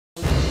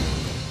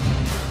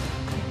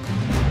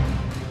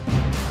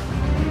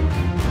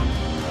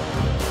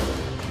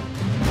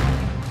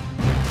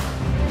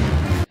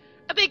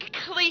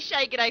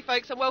Cliche G'day,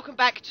 folks, and welcome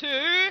back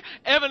to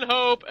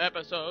Evanhope,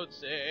 episode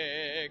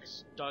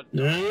 6. Dun,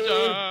 dun,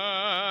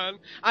 dun.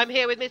 I'm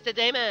here with Mr.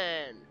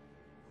 Damon.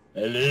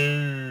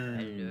 Hello.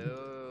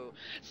 Hello.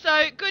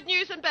 So, good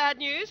news and bad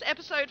news.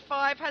 Episode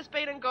 5 has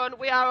been and gone.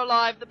 We are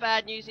alive. The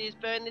bad news is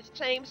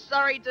BurnThisTeam.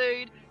 Sorry,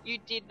 dude. You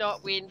did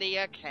not win the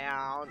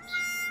account.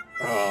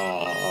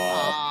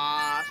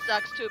 Ah,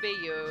 sucks to be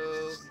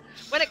you.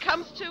 When it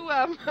comes to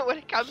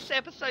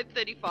episode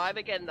 35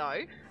 again,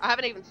 though, I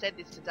haven't even said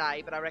this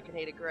today, but I reckon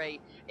he'd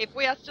agree. If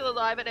we are still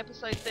alive at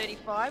episode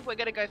 35, we're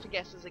going to go for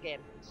guesses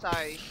again. So,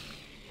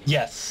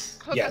 yes,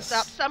 hook us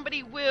up.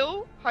 Somebody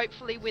will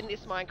hopefully win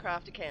this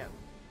Minecraft account.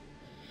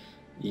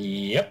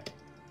 Yep.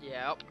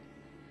 Yep.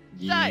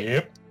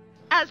 Yep. So,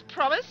 as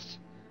promised,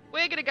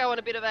 we're going to go on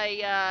a bit of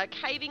a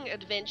caving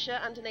adventure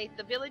underneath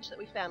the village that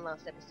we found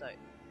last episode.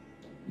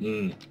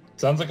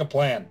 Sounds like a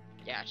plan.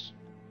 Yes.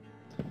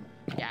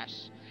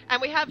 Yes.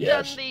 And we have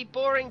Yes. done the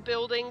boring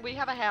building. We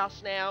have a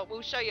house now.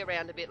 We'll show you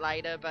around a bit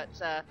later, but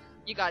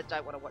you guys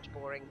don't want to watch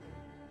boring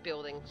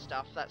building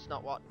stuff. That's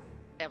not what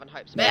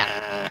Evanhope's about.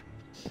 Nah.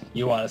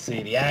 You want to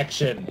see the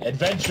action,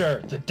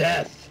 adventure, the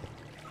death.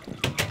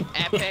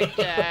 Epic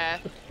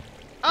death.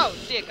 Oh,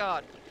 dear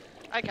God.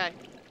 Okay.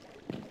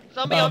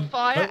 Zombie on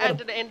fire and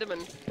an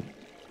Enderman.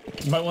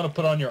 You might want to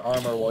put on your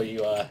armor while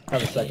you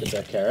have a second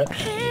there, Carrot.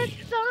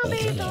 It's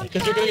zombies on fire.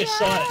 Because you're going to get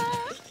shot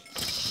at.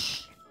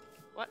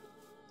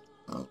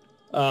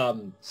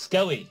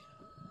 Skelly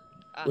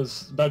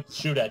was about to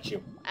shoot at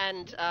you.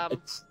 And,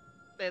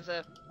 there's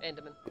a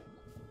Enderman.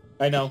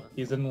 I know,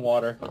 he's in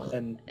water,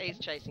 and... He's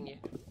chasing you,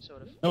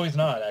 sort of. No, he's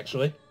not,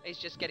 actually. He's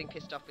just getting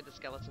pissed off with the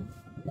skeleton.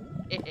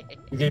 He's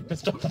getting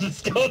pissed off with the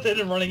skeleton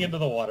and running into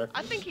the water.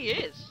 I think he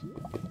is.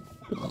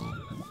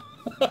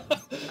 Oh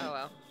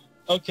well.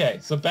 Okay,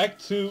 so back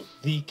to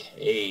the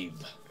cave.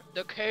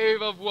 The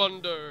Cave of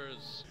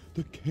Wonders.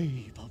 The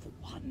Cave of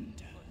Wonders.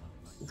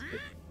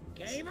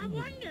 Cave of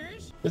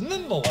Wonders? Isn't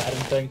that the Aladdin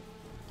thing?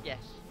 Yes.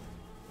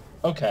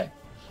 Okay.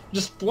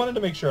 Just wanted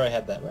to make sure I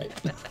had that right.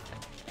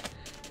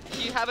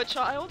 You have a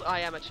child?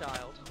 I am a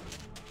child.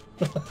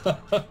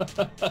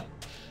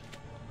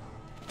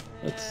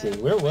 Let's see,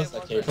 where was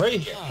that cave? Right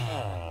here.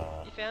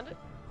 You found it?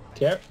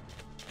 Carrot.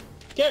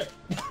 Carrot.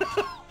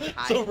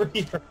 It's over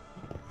here.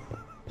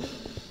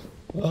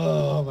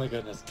 Oh my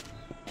goodness.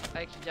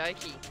 Okie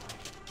dokie.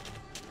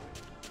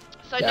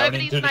 So Down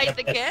nobody's into the made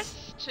the abyss.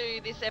 guess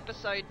to this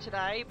episode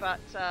today, but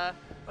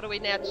what are we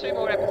now? 2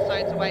 more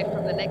episodes away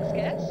from the next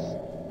guess,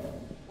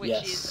 which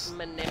is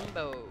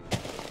Minembo.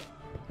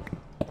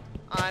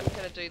 I'm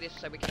going to do this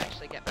so we can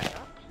actually get back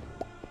up.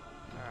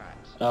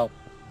 Alright. Oh.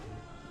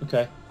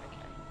 Okay. Okay.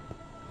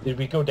 Did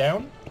we go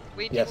down?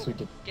 We didn't Yes, we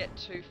did. get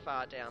too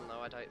far down though,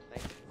 I don't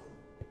think.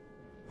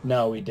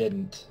 No, we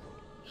didn't.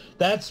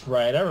 That's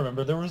right, I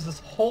remember. There was this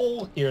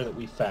hole here that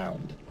we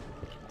found.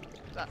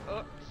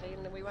 Oh, see,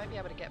 and then we won't be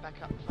able to get back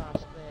up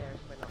fast there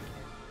if we're not careful.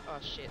 Oh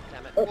shit,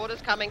 damn it. Oh.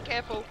 Water's coming,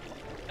 careful.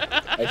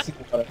 I see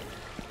water.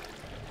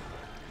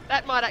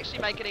 That might actually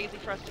make it easy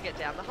for us to get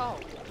down the hole.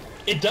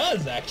 It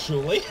does,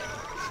 actually.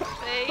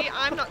 See,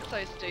 I'm not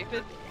so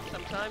stupid.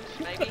 Sometimes,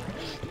 maybe.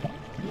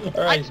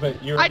 Alright,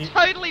 but you're I ready?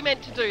 totally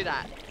meant to do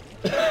that.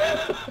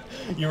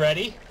 You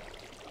ready?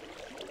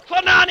 For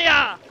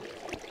Narnia!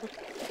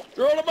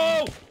 Throw the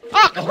bow!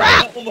 Oh,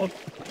 crap! Almost.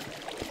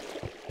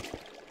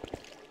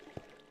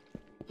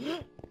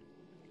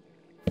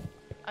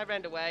 I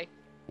ran away.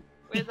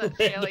 Where's that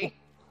skelly?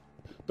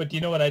 But do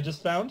you know what I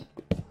just found?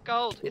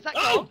 Gold. Is that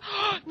gold?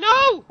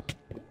 No!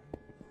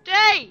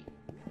 Day!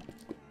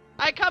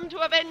 I come to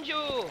avenge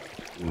you!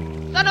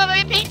 Son of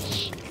a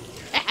bitch!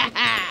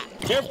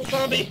 Careful,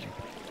 zombie!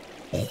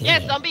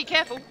 Yes, zombie,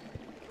 careful.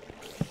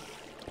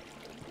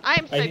 I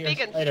am so I hear big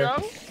a and spider.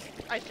 strong.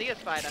 I see a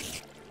spider.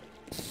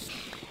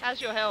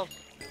 How's your health?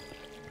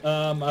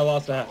 I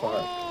lost a half a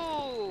heart.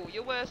 Oh,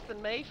 you're worse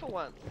than me for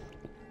once.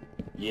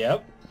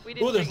 Yep.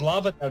 Oh, there's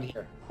lava down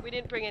here. We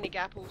didn't bring any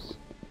gapples.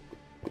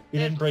 We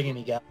didn't bring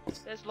any gaps.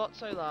 There's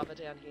lots of lava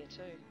down here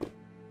too.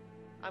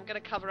 I'm gonna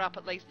cover up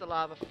at least the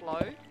lava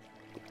flow.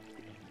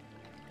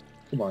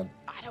 Come on.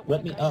 I don't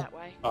Let want me to go up. that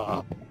way.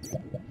 Uh-oh.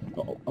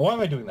 Why am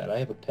I doing that? I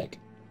have a pick.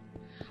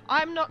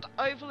 I'm not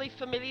overly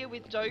familiar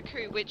with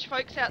Doku, which,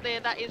 folks out there,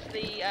 that is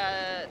the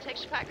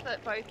texture pack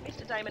that both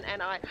Mr. Damon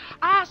and I...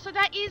 Ah, so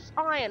that is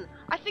iron.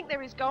 I think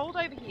there is gold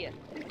over here.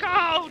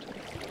 Gold!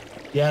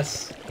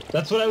 Yes.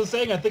 That's what I was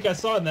saying. I think I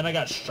saw it and then I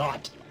got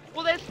shot.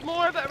 Well, there's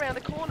more of it around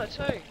the corner,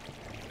 too.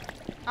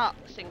 Ah,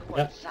 single one.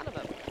 Yep. Son of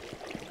a...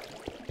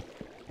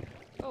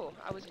 Oh,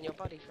 I was in your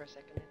body for a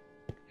second then.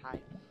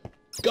 Hi.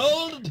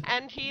 Gold!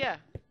 And here.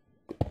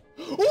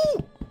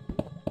 Ooh!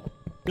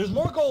 There's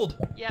more gold!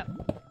 Yep.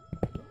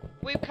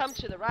 We've come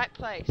to the right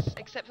place,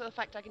 except for the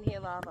fact I can hear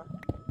lava.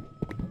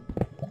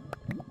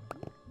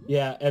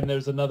 Yeah, and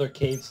there's another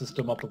cave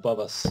system up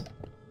above us.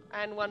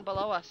 And one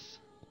below us.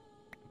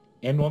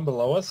 And one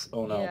below us?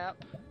 Oh no.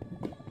 Yep.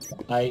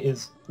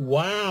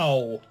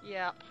 Wow!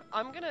 Yep.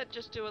 I'm gonna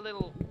just do a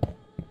little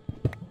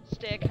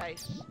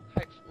staircase.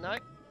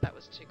 Nope, that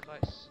was too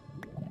close.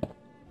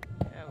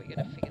 How are we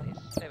gonna figure this?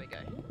 There we go.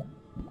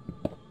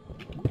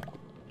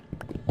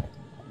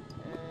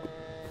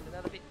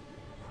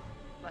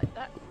 like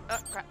that. Oh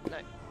crap, no.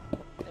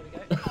 There we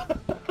go.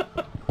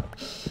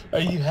 Are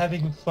you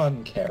having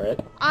fun, Carrot?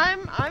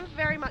 I'm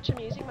very much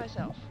amusing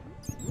myself.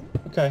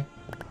 Okay.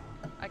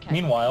 Okay.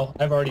 Meanwhile,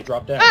 I've already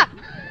dropped down. Ah!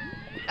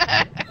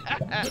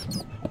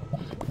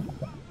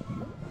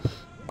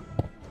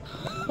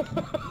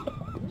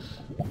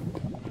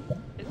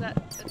 Is that...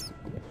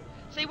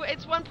 See,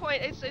 it's 1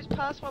 point... It's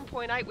past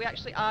 1.8. We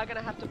actually are going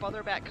to have to bother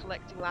about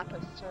collecting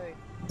lapis, too.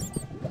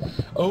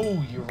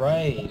 Oh, you're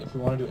right. If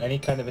we want to do any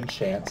kind of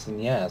enchants, then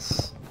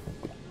yes.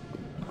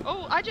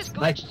 Oh, I just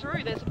glitched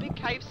through. There's a big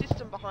cave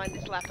system behind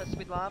this lapis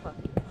with lava.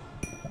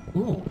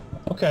 Ooh,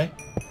 okay.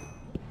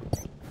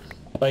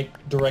 Like,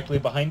 directly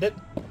behind it?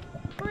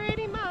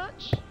 Pretty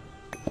much.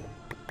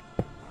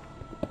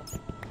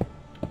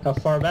 How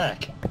far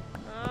back?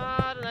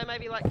 I don't know,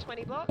 maybe like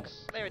 20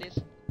 blocks? There it is.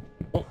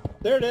 Oh,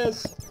 there it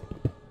is.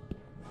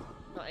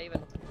 Not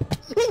even.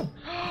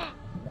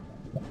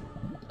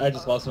 I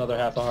just lost another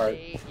half a heart.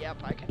 See, yep,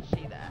 I can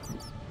see that.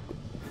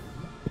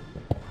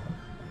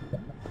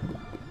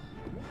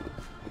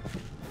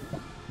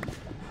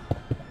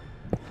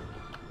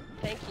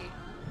 Thank you.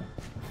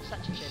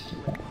 Such a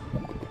gentleman.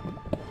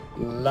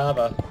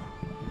 Lava.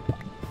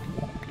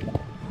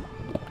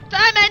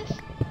 Diamonds!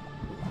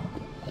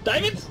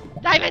 Diamonds!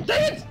 Diamonds!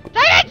 Diamonds!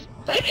 Diamonds!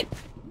 Diamonds!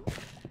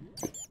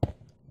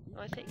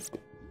 Oh, I see.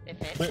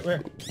 FN.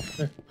 Where?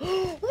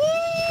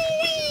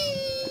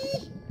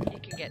 You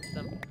can get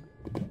them.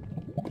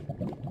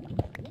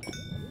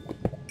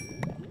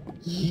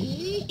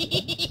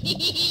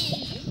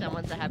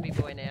 Someone's a happy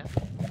boy now.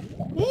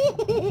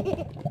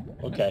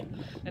 Okay.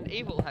 An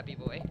evil happy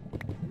boy.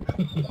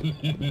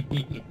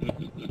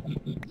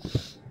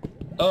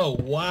 Oh,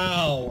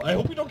 wow. I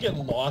hope we don't get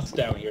lost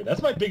down here.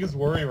 That's my biggest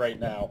worry right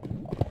now.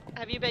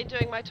 Have you been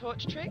doing my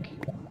torch trick?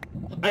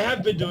 I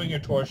have been doing a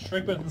torch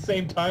trick, but at the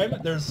same time,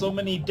 there's so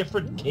many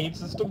different cave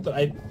systems that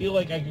I feel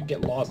like I could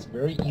get lost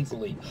very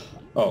easily.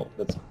 Oh,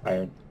 that's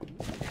iron.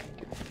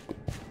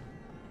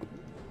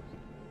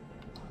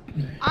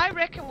 I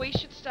reckon we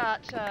should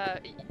start,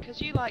 because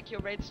you like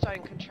your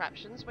redstone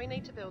contraptions, we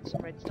need to build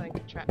some redstone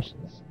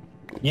contraptions.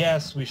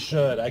 Yes, we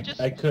should. Just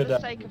I could. for the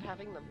sake of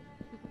having them.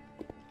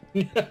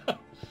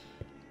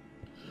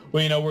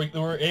 Well, you know,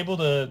 we're able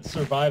to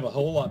survive a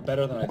whole lot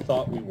better than I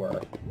thought we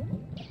were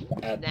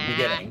at the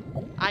beginning.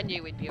 I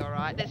knew we'd be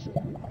alright. There's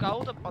some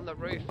gold up on the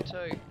roof,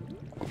 too.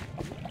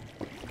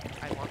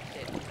 I want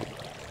it.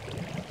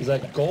 Is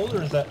that gold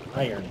or is that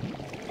iron?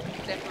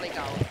 Definitely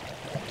gold.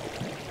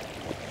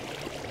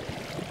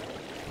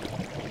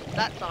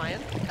 That's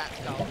iron. That's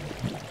gold.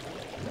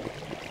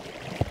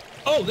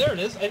 Oh, there it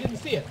is. I didn't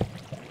see it.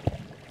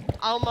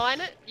 I'll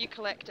mine it, you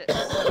collect it.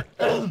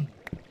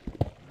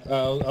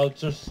 I'll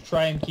just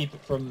try and keep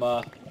it from,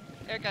 There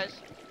it goes.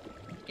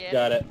 Yeah.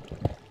 Got it.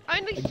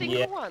 Only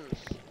single ones.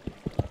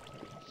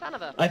 Son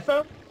of a... I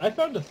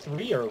found a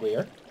 3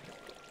 earlier.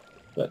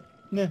 But,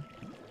 nah.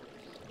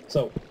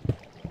 So,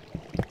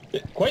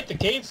 quite the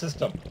cave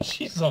system.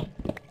 Cheese and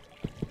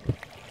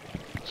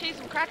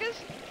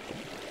crackers?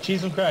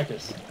 Cheese and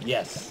crackers.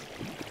 Yes.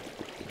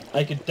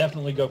 I could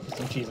definitely go for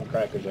some cheese and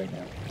crackers right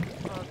now.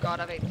 Oh god,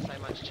 I've eaten so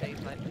much cheese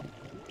lately.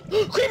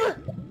 Creeper!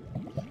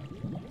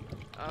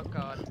 Oh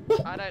god.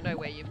 I don't know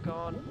where you've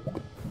gone.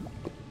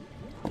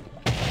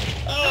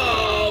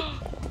 Oh!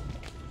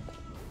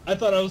 I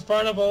thought I was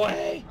far enough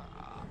away!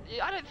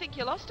 I don't think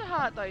you lost a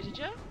heart though, did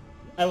you?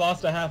 I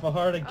lost a half a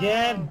heart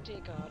again! Oh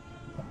dear god.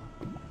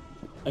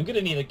 I'm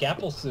gonna need a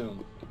gapple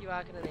soon. You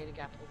are gonna need a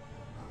gapple.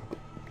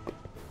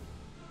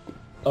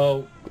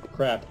 Oh,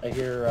 crap. I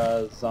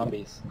hear,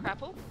 zombies.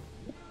 Crapple?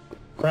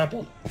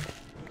 Crapple.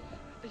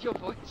 Your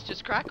voice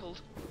just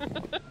crackled.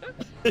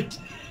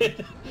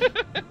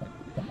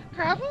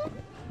 Crapple?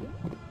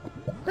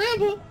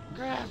 Crapple!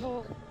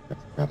 Crapple.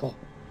 Crapple.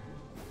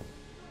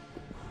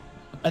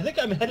 I think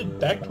I'm headed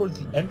back towards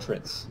the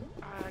entrance.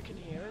 I can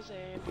hear a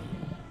zombie.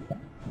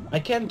 I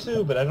can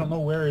too, but I don't know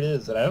where it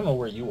is, and I don't know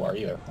where you are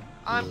either.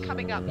 I'm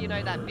coming up, you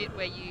know that bit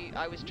where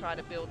I was trying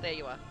to build, there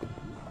you are.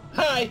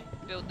 Hi!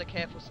 Build the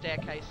careful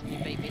staircase and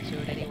you beat me to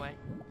it anyway.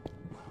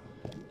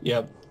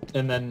 Yep,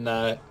 and then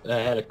I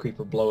had a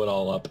creeper blow it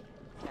all up.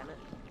 Damn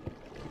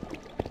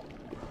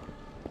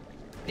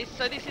it.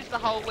 So this is the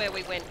hole where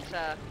we went,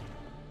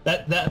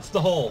 That's the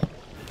hole.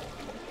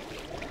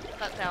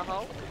 That's our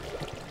hole?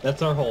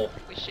 That's our hole.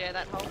 We share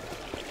that hole?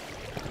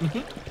 Mm-hmm.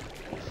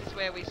 And this is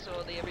where we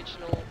saw the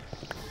original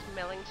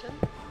Smellington.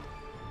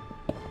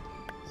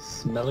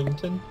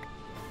 Smellington?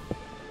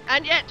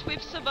 And yet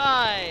we've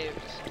survived!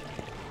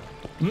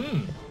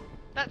 Hmm.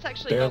 That's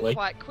actually gone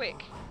quite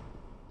quick.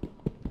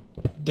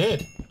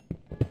 Did.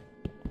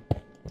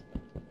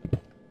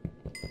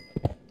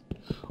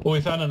 Well,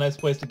 we found a nice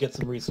place to get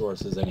some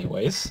resources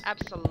anyways.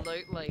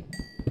 Absolutely.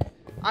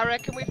 I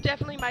reckon we've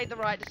definitely made the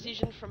right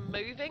decision from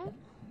moving.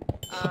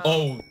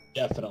 Oh,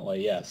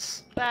 definitely,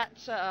 yes. That,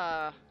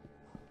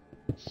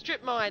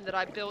 strip mine that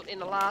I built in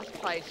the last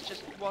place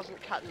just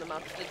wasn't cutting the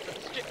mustard, but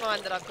the strip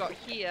mine that I've got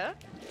here,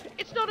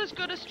 it's not as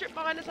good a strip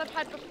mine as I've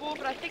had before,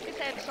 but I think this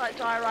andesite,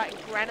 diorite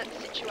and granite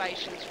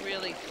situation's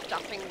really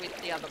stuffing with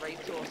the other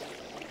resources.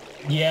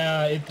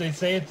 Yeah, they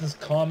say it's as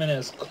common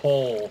as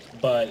coal,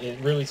 but it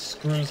really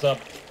screws up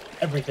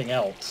everything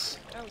else.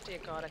 Oh dear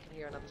God, I can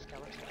hear another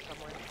skeleton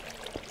somewhere.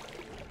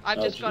 I've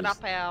Oh, just got jeez.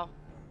 up our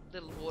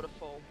little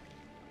waterfall.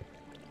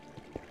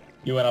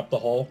 You went up the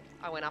hole?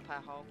 I went up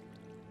our hole.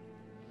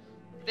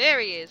 There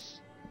he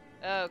is.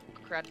 Oh,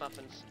 crab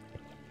muffins.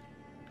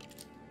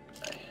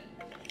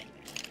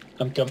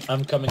 I'm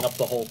coming up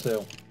the hole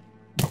too.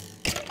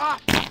 Ah,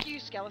 fuck you,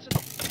 skeleton.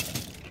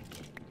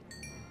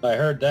 I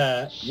heard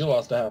that. You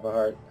lost a half a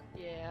heart.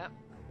 Yeah,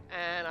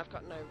 and I've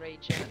got no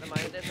regen at the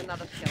moment. There's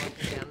another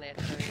skeleton down there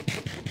too.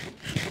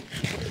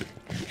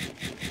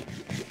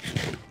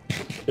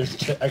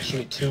 There's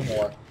actually 2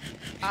 more.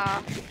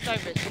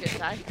 Don't risk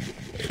it, eh?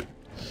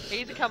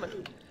 He's a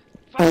coming.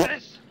 Fuck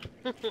this!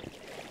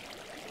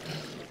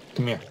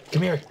 Come here.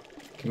 Come here.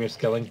 Come here,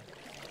 Skilling.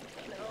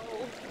 No.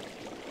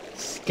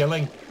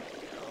 Skilling.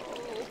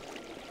 No.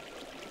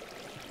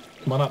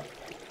 Come on up.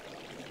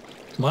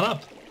 Come on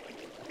up.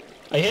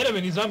 I hit him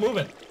and he's not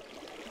moving.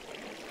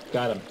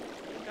 Got him.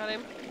 Got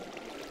him.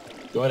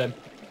 Got him.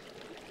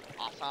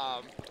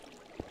 Awesome.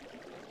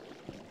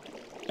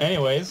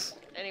 Anyways,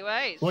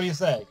 what do you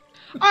say?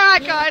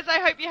 Alright guys, I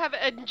hope you have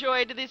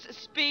enjoyed this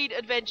speed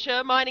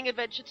adventure, mining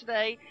adventure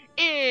today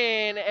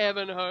in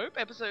Evanhope,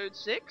 episode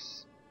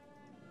 6.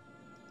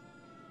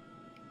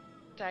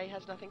 Day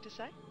has nothing to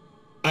say.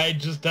 I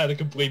just had a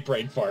complete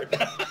brain fart.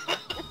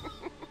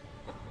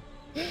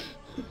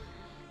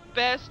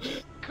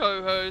 Best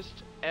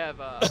co-host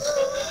ever.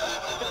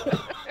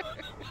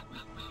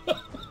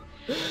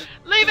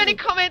 Leave any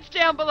comments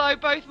down below,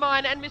 both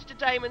mine and Mr.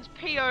 Damon's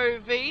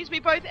POVs. We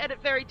both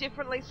edit very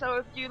differently, so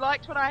if you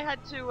liked what I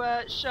had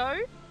to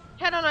show,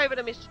 head on over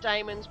to Mr.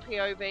 Damon's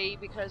POV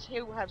because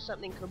he'll have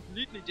something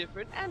completely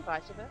different, and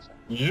vice versa.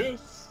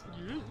 Yes.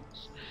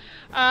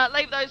 Yes.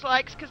 Leave those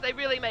likes because they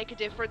really make a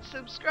difference.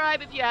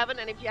 Subscribe if you haven't,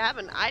 and if you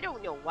haven't, I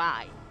don't know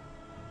why.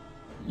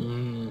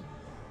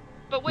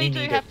 But we do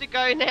have to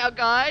go now,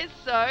 guys,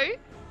 so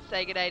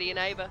say good day to your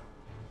neighbour.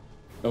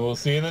 And we'll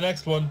see you in the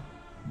next one.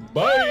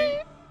 Bye.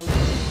 Bye.